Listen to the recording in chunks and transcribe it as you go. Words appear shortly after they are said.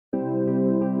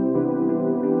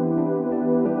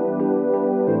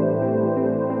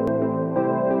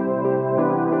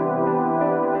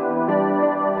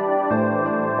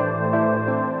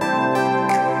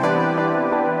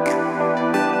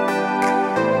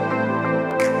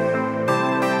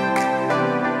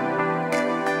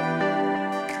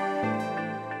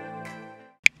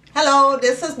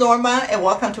this is Norma and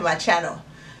welcome to my channel.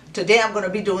 Today I'm going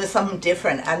to be doing something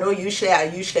different. I know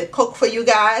I usually cook for you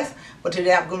guys, but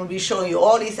today I'm going to be showing you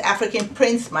all these African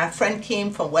prints. My friend came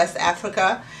from West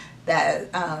Africa that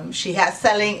she has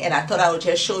selling, and I thought I would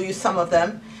just show you some of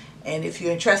them. And if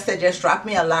you're interested, just drop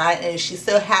me a line. And if she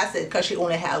still has it, because she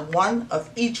only had one of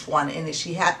each one, and if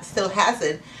she still has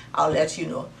it, I'll let you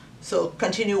know. So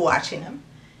continue watching them.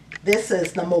 This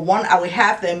is number one. I will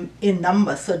have them in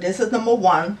numbers. So this is number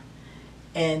one,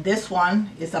 and this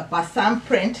one is a Bassam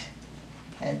print,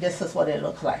 and this is what it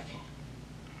looks like.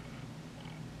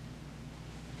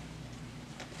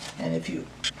 And if you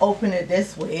open it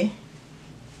this way,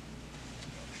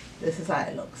 this is how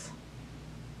it looks.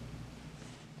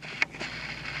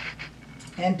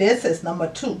 And this is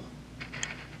number two,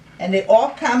 and they all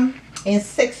come in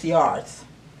 6 yards.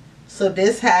 So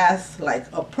this has like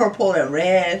a purple and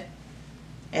red,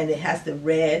 and it has the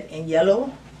red and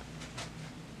yellow,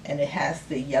 and it has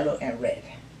the yellow and red.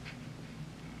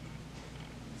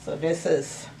 So this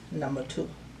is number two.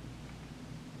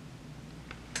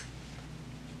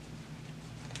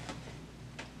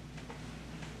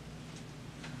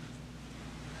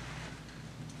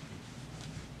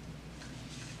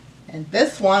 And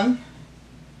this one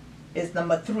is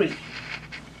number three.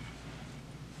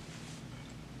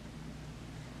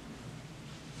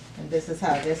 And this is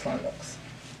how this one looks.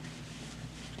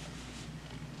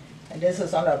 And this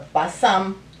is on a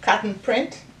Bassam cotton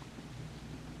print.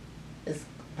 It's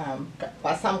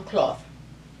Bassam cloth.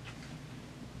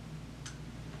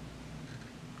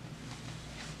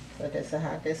 So this is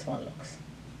how this one looks.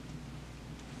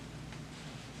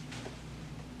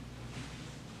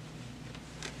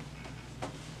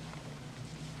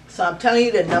 So I'm telling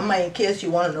you the number in case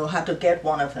you want to know how to get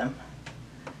one of them.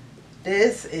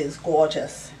 This is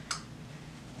gorgeous.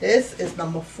 This is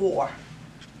number 4.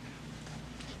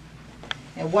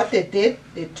 And what they did,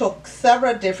 they took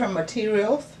several different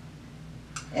materials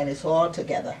and it's all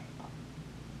together.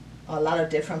 A lot of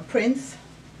different prints.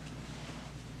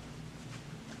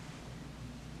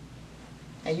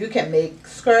 And you can make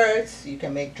skirts, you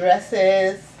can make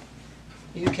dresses,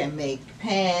 you can make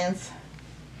pants.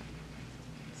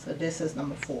 So this is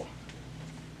number 4.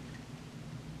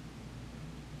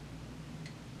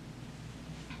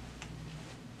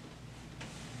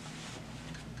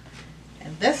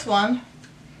 And this one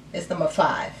is number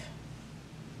 5.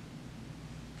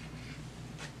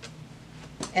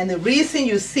 And the reason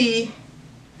you see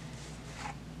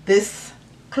this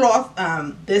cloth,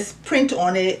 this print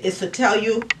on it, is to tell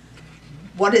you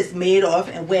what it's made of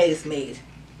and where it's made.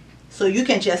 So you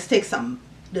can just take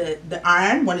the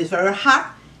iron when it's very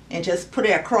hot and just put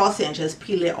it across it and just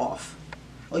peel it off.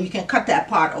 Or you can cut that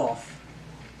part off.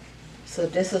 So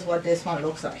this is what this one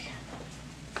looks like.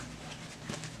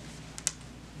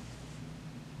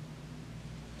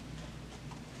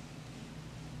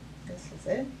 This is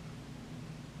it.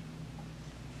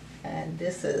 And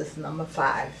this is number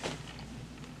 5.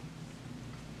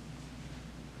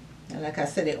 And like I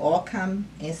said, they all come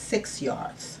in 6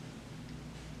 yards.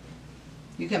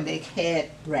 You can make head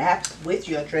wraps with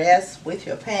your dress, with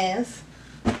your pants.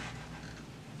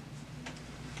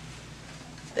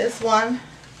 This one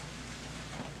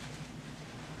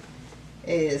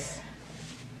is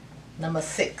number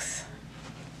 6.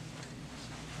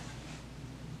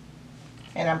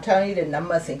 And I'm telling you the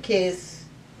numbers in case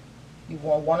you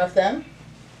want one of them,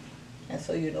 and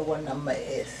so you know what number it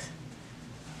is.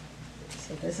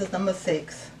 So this is number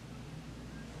 6.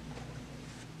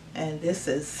 And this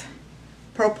is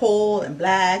purple and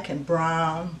black and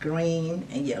brown, green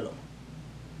and yellow.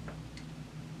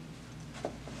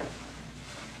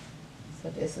 So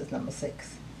this is number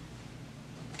 6.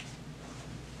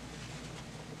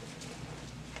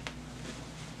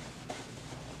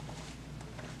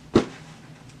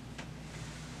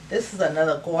 This is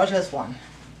another gorgeous one.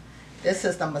 This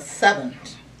is number 7.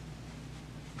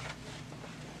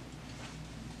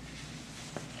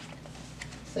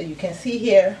 So you can see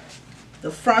here the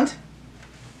front.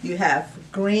 You have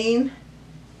green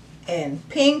and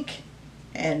pink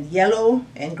and yellow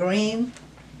and green,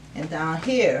 and down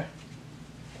here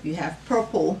you have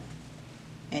purple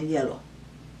and yellow,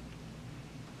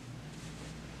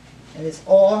 and it's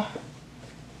all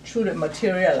through the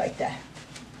material like that.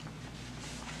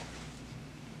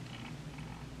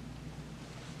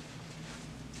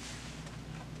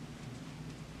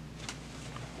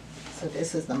 So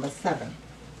this is number 7.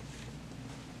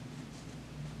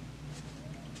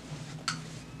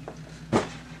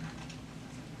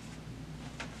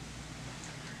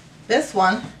 This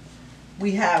one,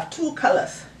 we have 2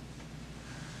 colors.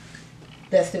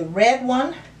 There's the red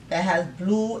one that has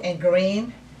blue and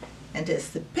green, and there's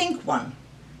the pink one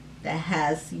that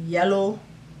has yellow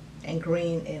and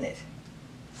green in it.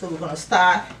 So we're going to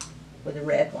start with the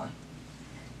red one,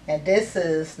 and this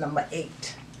is number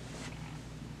 8.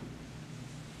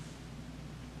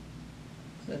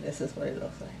 So this is what it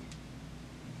looks like.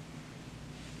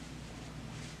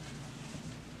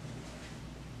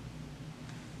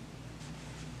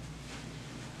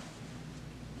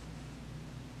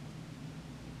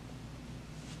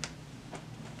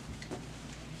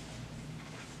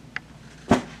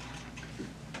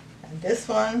 And this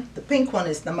one, the pink one,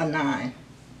 is number 9.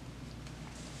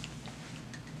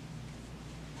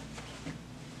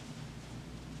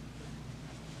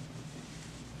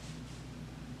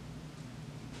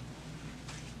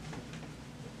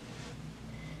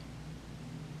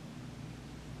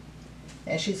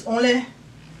 And she's only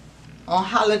on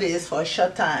holidays for a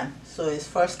short time, so it's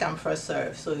first come first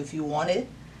serve. So if you want it,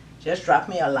 just drop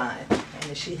me a line,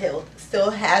 and if she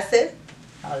still has it,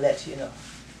 I'll let you know.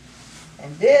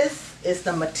 And this is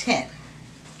number 10.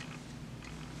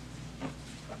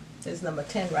 This is number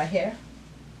 10 right here,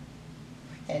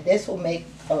 and this will make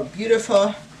a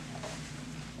beautiful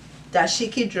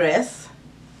dashiki dress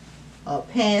or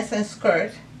pants and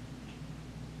skirt.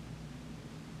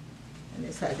 And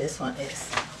this is how this one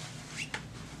is.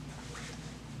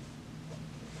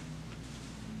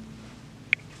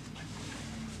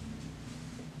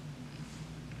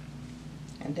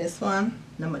 And this one,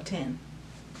 number 10.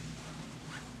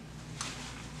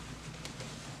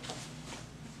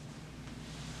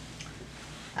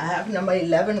 I have number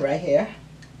 11 right here.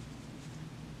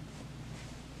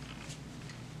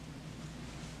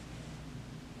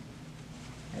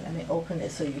 And let me open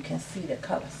it so you can see the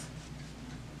colors.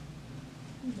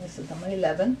 This is number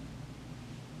 11.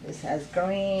 This has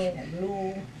green and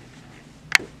blue.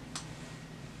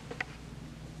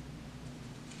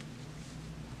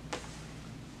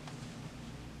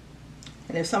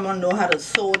 And if someone knows how to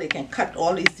sew, they can cut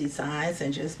all these designs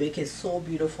and just make it so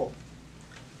beautiful.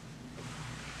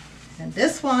 And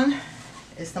this one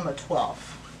is number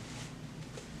 12.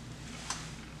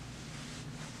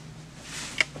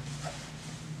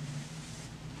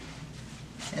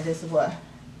 And this is what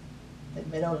the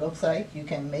middle looks like. You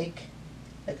can make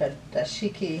like a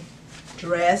dashiki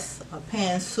dress or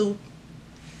pantsuit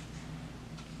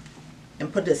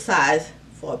and put the size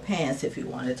for pants if you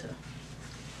wanted to.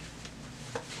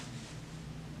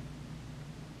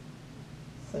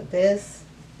 So this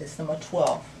is number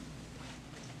 12.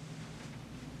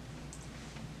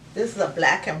 This is a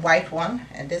black and white one,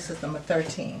 and this is number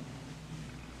 13.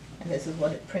 And this is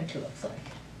what the print looks like.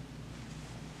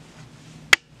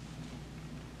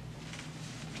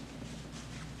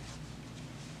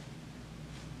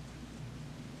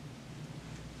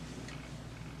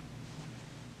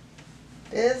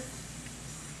 This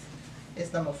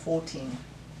is number 14.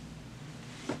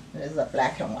 This is a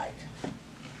black and white.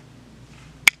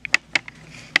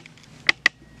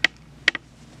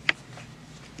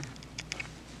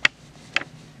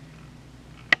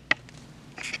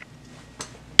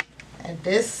 And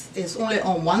this is only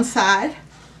on one side,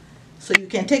 so you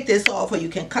can take this off or you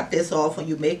can cut this off when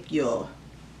you make your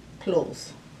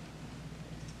clothes.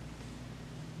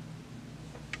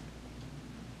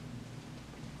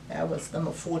 That was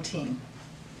number 14.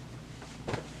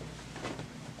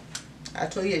 I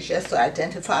told you it's just to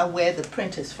identify where the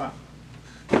print is from.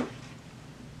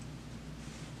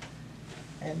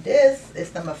 And this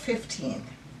is number 15.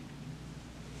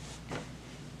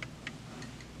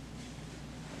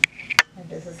 And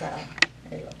this is how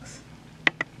it looks.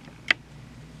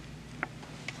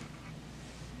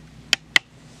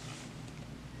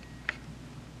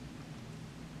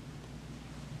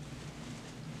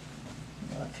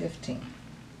 Number 15.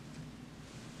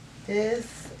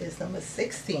 This is number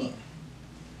 16.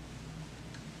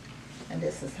 And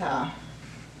this is how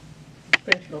the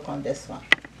print look on this one.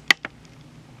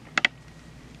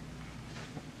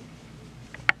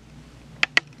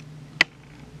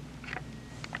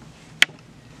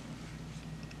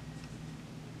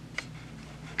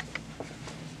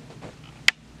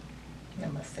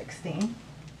 Number 16.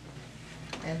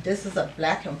 And this is a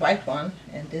black and white one,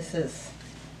 and this is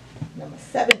number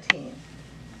 17.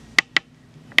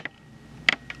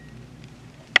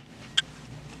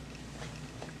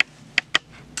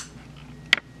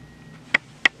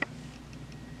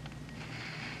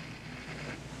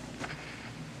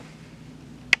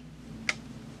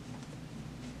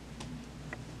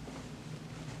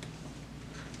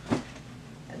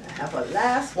 And I have a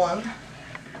last one.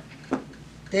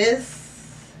 This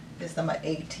is number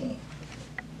 18.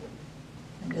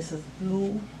 And this is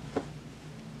blue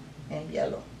and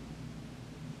yellow.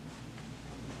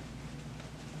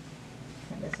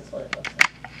 This is what it looks like.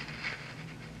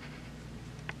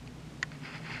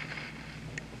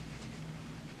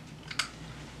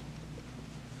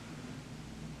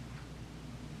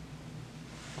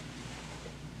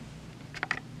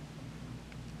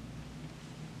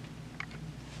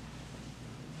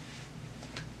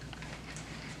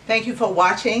 Thank you for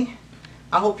watching.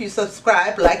 I hope you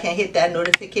subscribe, like, and hit that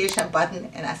notification button.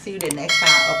 And I'll see you the next time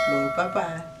I upload.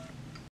 Bye-bye.